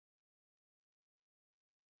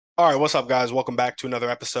All right, what's up, guys? Welcome back to another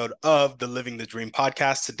episode of the Living the Dream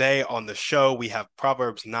podcast. Today on the show, we have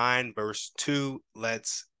Proverbs 9, verse 2.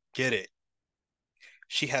 Let's get it.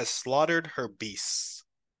 She has slaughtered her beasts.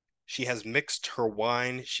 She has mixed her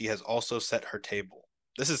wine. She has also set her table.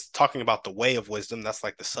 This is talking about the way of wisdom. That's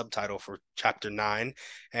like the subtitle for chapter 9.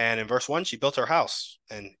 And in verse 1, she built her house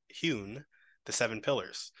and hewn the seven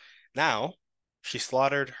pillars. Now, she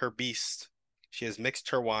slaughtered her beasts. She has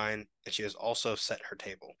mixed her wine and she has also set her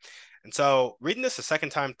table. And so, reading this a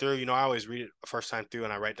second time through, I always read it a first time through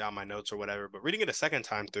and I write down my notes or whatever, but reading it a second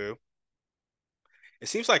time through, it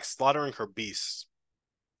seems like slaughtering her beasts.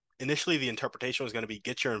 Initially, the interpretation was going to be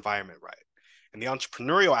get your environment right. And the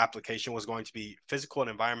entrepreneurial application was going to be physical and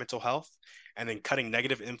environmental health, and then cutting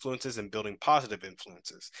negative influences and building positive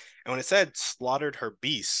influences. And when it said slaughtered her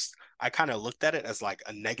beasts, I kind of looked at it as like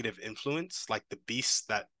a negative influence, like the beasts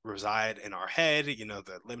that reside in our head,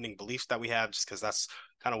 the limiting beliefs that we have, just because that's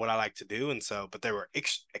kind of what I like to do. And so, but there were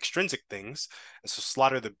extrinsic things. And so,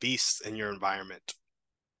 slaughter the beasts in your environment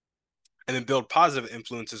and then build positive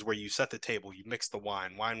influences where you set the table, you mix the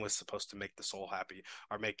wine. Wine was supposed to make the soul happy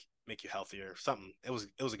or make you healthier, something. It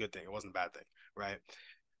was a good thing. It wasn't a bad thing, right?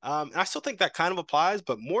 And I still think that kind of applies,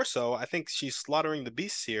 but more so, I think she's slaughtering the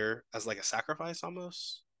beasts here as like a sacrifice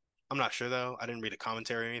almost. I'm not sure though. I didn't read a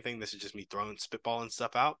commentary or anything. This is just me throwing spitballing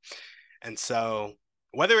stuff out. And so,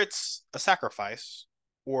 whether it's a sacrifice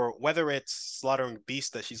or whether it's slaughtering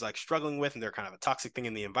beasts that she's like struggling with and they're kind of a toxic thing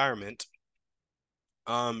in the environment,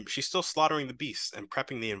 she's still slaughtering the beasts and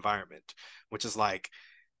prepping the environment, which is like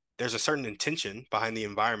there's a certain intention behind the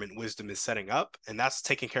environment wisdom is setting up, and that's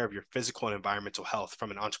taking care of your physical and environmental health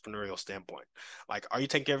from an entrepreneurial standpoint. Like, are you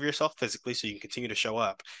taking care of yourself physically so you can continue to show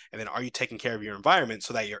up? And then are you taking care of your environment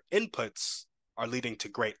so that your inputs are leading to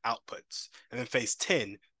great outputs? And then phase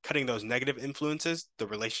 10, cutting those negative influences, the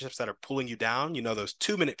relationships that are pulling you down, those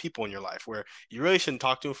 2 minute people in your life where you really shouldn't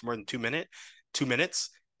talk to them for more than 2 minutes,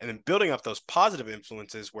 and then building up those positive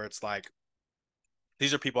influences where it's like,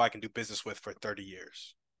 these are people I can do business with for 30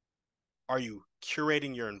 years. Are you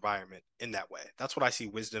curating your environment in that way? That's what I see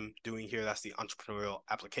wisdom doing here. That's the entrepreneurial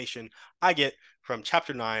application I get from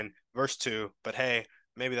chapter 9, verse 2. But hey,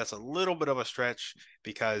 maybe that's a little bit of a stretch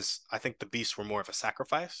because I think the beasts were more of a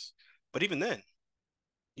sacrifice. But even then,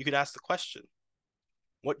 you could ask the question,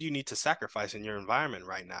 what do you need to sacrifice in your environment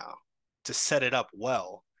right now to set it up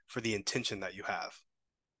well for the intention that you have?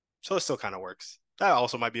 So it still kind of works. That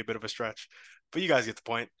also might be a bit of a stretch, but you guys get the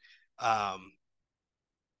point. Um,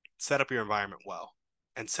 Set up your environment well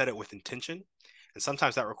and set it with intention. And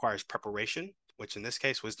sometimes that requires preparation, which in this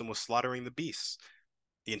case, wisdom was slaughtering the beasts.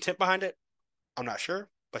 The intent behind it, I'm not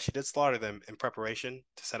sure, but she did slaughter them in preparation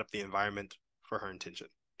to set up the environment for her intention.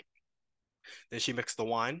 Then she mixed the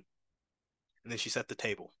wine and then she set the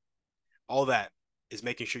table. All that is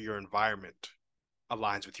making sure your environment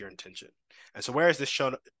aligns with your intention. And so, where has this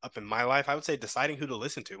shown up in my life? I would say deciding who to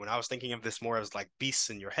listen to. When I was thinking of this more as like beasts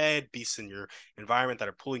in your head, beasts in your environment that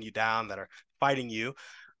are pulling you down, that are fighting you,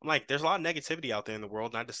 I'm like, there's a lot of negativity out there in the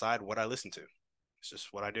world, and I decide what I listen to. It's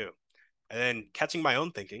just what I do. And then catching my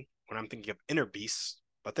own thinking when I'm thinking of inner beasts,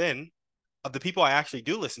 but then of the people I actually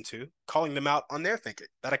do listen to, calling them out on their thinking.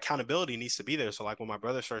 That accountability needs to be there. So, like when my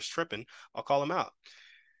brother starts tripping, I'll call him out.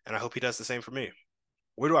 And I hope he does the same for me.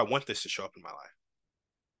 Where do I want this to show up in my life?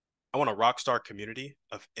 I want a Rockstar community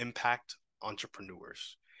of impact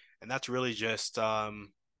entrepreneurs. And that's really just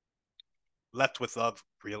left with love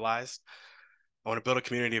realized. I want to build a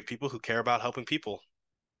community of people who care about helping people,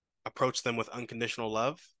 approach them with unconditional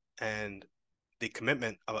love and the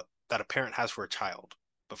commitment that a parent has for a child,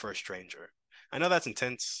 but for a stranger. I know that's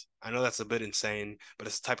intense. I know that's a bit insane, but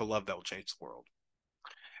it's the type of love that will change the world.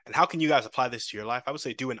 And how can you guys apply this to your life? I would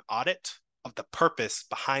say do an audit of the purpose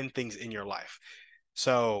behind things in your life.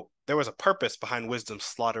 So there was a purpose behind wisdom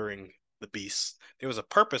slaughtering the beasts. There was a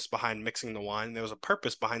purpose behind mixing the wine. There was a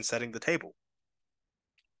purpose behind setting the table.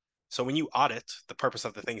 So when you audit the purpose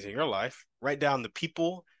of the things in your life, write down the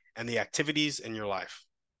people and the activities in your life,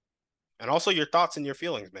 and also your thoughts and your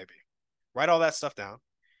feelings, maybe. Write all that stuff down,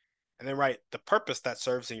 and then write the purpose that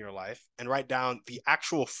serves in your life, and write down the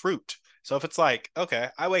actual fruit. So if it's like, okay,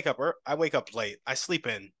 I wake up late, I sleep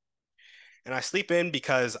in, and I sleep in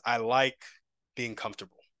because I like being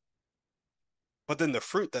comfortable. But then the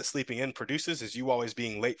fruit that sleeping in produces is you always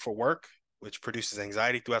being late for work, which produces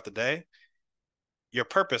anxiety throughout the day. Your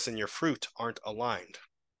purpose and your fruit aren't aligned.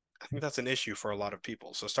 I think that's an issue for a lot of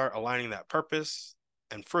people. So start aligning that purpose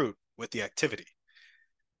and fruit with the activity.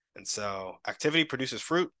 And so activity produces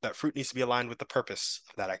fruit. That fruit needs to be aligned with the purpose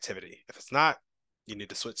of that activity. If it's not, you need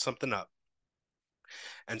to switch something up.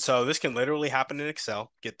 And so this can literally happen in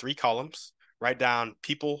Excel. Get 3 columns, write down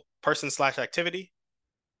people, person slash activity,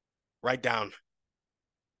 write down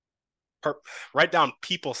per, write down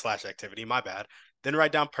people slash activity, my bad, then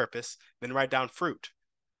write down purpose, then write down fruit,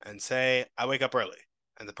 and say, I wake up early.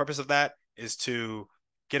 And the purpose of that is to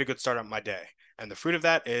get a good start on my day. And the fruit of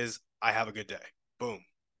that is I have a good day. Boom.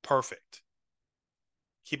 Perfect.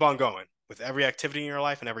 Keep on going with every activity in your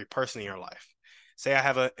life and every person in your life. Say I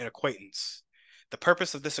have an acquaintance. The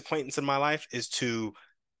purpose of this acquaintance in my life is to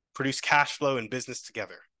produce cash flow and business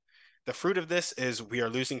together. The fruit of this is we are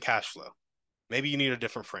losing cash flow. Maybe you need a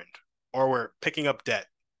different friend, or we're picking up debt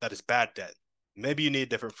that is bad debt. Maybe you need a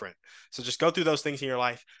different friend. So just go through those things in your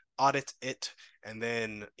life, audit it, and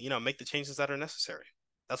then, make the changes that are necessary.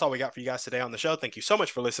 That's all we got for you guys today on the show. Thank you so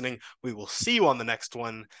much for listening. We will see you on the next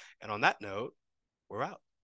one. And on that note, we're out.